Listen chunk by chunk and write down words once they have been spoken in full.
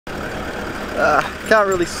Can't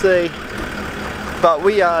really see, but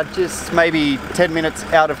we are just maybe 10 minutes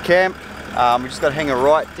out of camp. We just got to hang a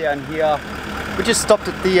right down here. We just stopped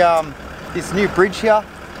at the this new bridge here,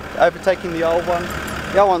 overtaking the old one.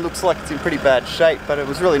 The old one looks like it's in pretty bad shape, but it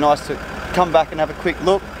was really nice to come back and have a quick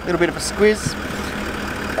look, a little bit of a squiz.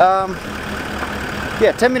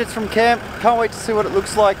 Yeah, 10 minutes from camp. Can't wait to see what it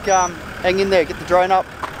looks like. Hang in there, get the drone up,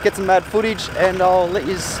 get some mad footage, and I'll let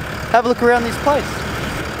you have a look around this place.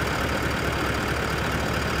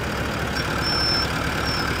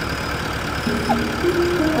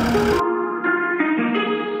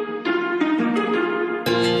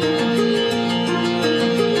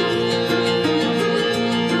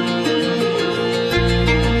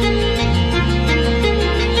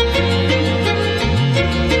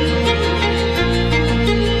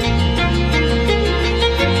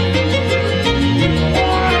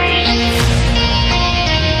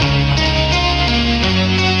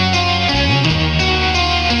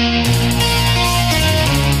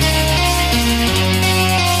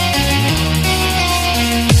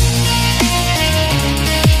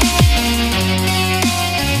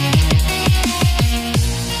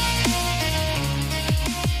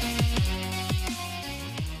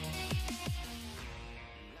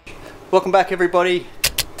 Welcome back everybody.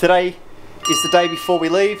 Today is the day before we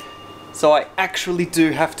leave, so I actually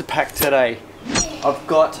do have to pack today. I've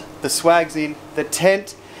got the swags in, the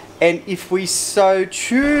tent, and if we so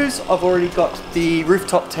choose, I've already got the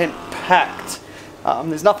rooftop tent packed.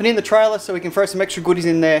 There's nothing in the trailer, so we can throw some extra goodies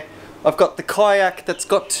in there. I've got the kayak that's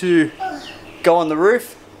got to go on the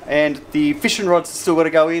roof, and the fishing rods have still got to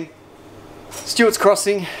go in. Stewarts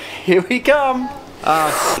Crossing, here we come.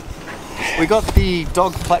 We got the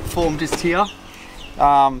dog platform just here,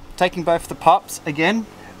 taking both the pups again.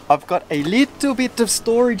 I've got a little bit of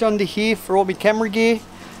storage under here for all my camera gear.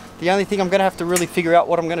 The only thing I'm going to have to really figure out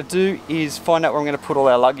what I'm going to do is find out where I'm going to put all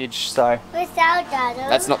our luggage, so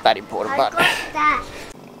that's not that important. But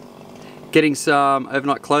getting some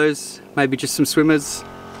overnight clothes, maybe just some swimmers,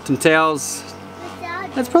 some towels.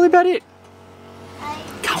 That's probably about it.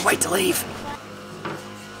 Can't wait to leave.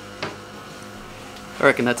 I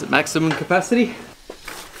reckon that's at maximum capacity.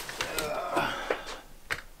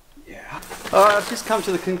 Yeah. I've just come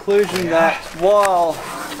to the conclusion that while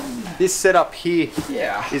this setup here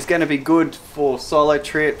is going to be good for solo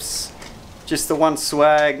trips, just the one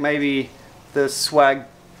swag, maybe the swag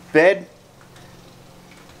bed,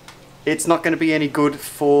 it's not going to be any good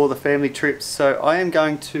for the family trips. So I am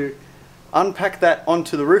going to unpack that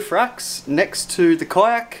onto the roof racks next to the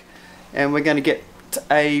kayak, and we're going to get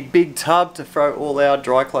a big tub to throw all our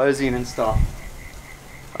dry clothes in and stuff.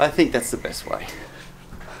 I think that's the best way.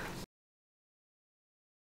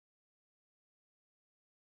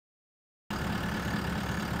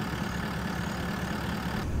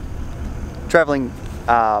 Travelling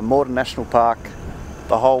Morden National Park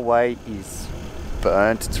the whole way is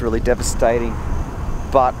burnt. It's really devastating,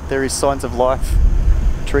 but there is signs of life.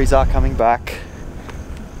 Trees are coming back.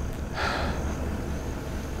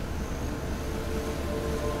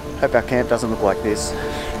 Hope our camp doesn't look like this.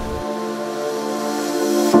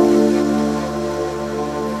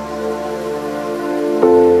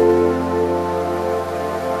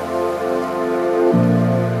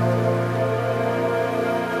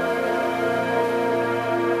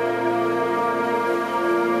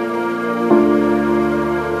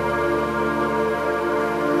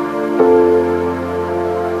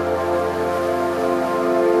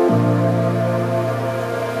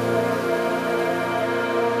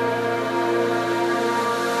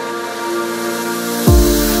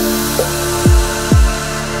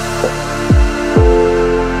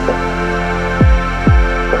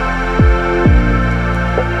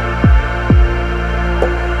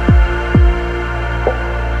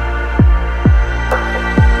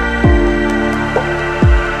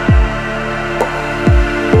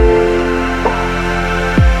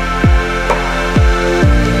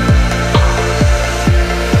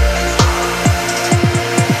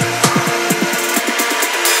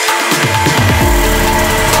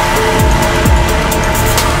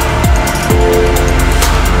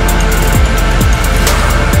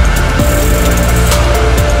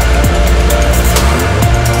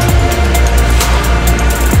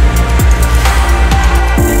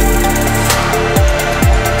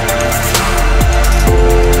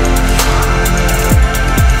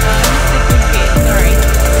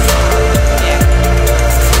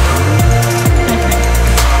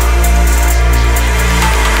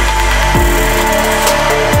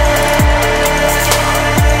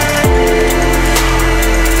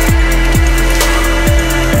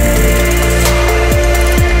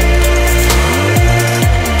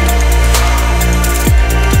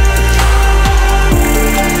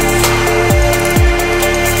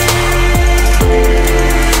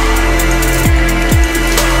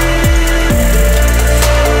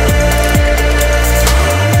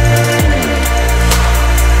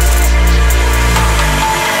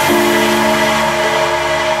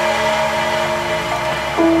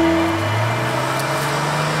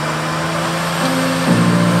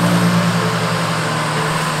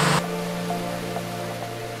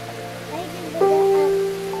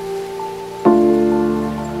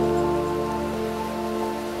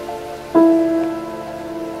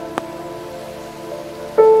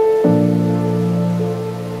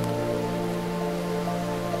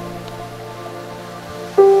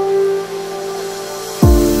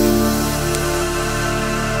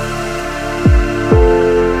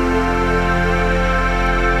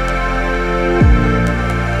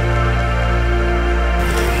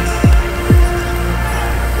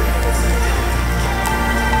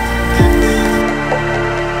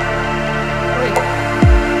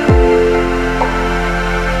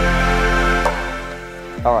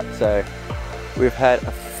 So we've had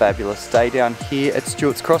a fabulous day down here at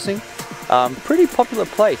Stewarts Crossing. Pretty popular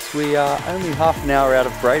place. We are only half an hour out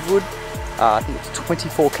of Braidwood. I think it's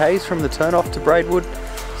 24 k's from the turnoff to Braidwood.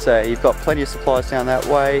 So you've got plenty of supplies down that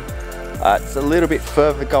way. It's a little bit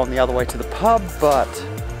further going the other way to the pub, but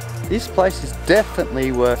this place is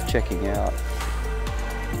definitely worth checking out.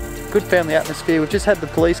 Good family atmosphere. We've just had the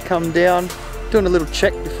police come down, doing a little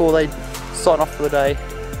check before they sign off for the day,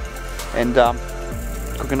 and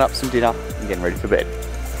cooking up some dinner and getting ready for bed.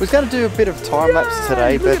 I was going to do a bit of time lapse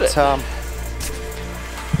today, but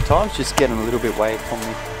time's just getting a little bit way from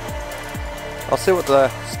me. I'll see what the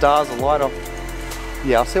stars are like.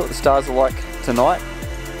 I'll see what the stars are like tonight,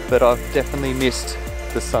 but I've definitely missed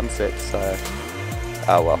the sunset, so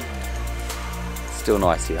oh well. Still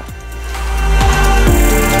nice here.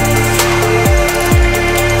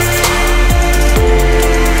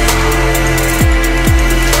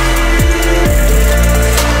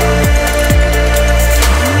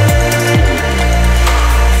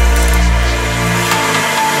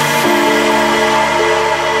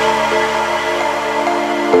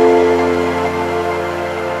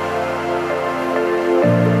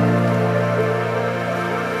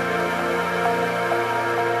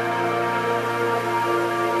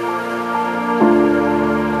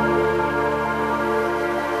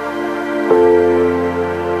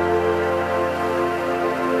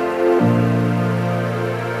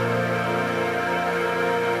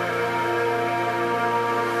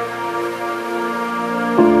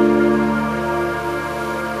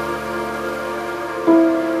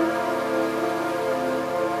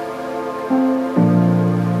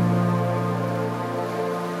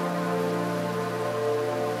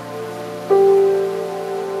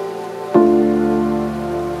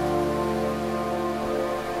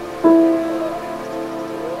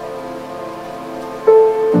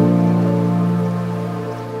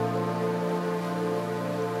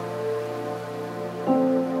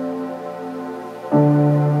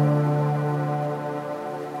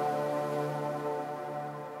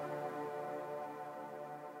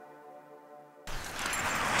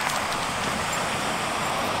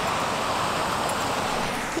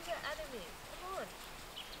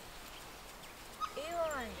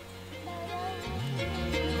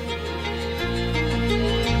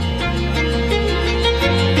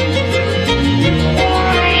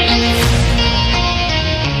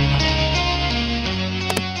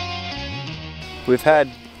 We've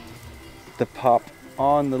had the pup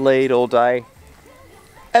on the lead all day,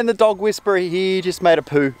 and the dog whisperer here just made a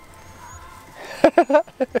poo.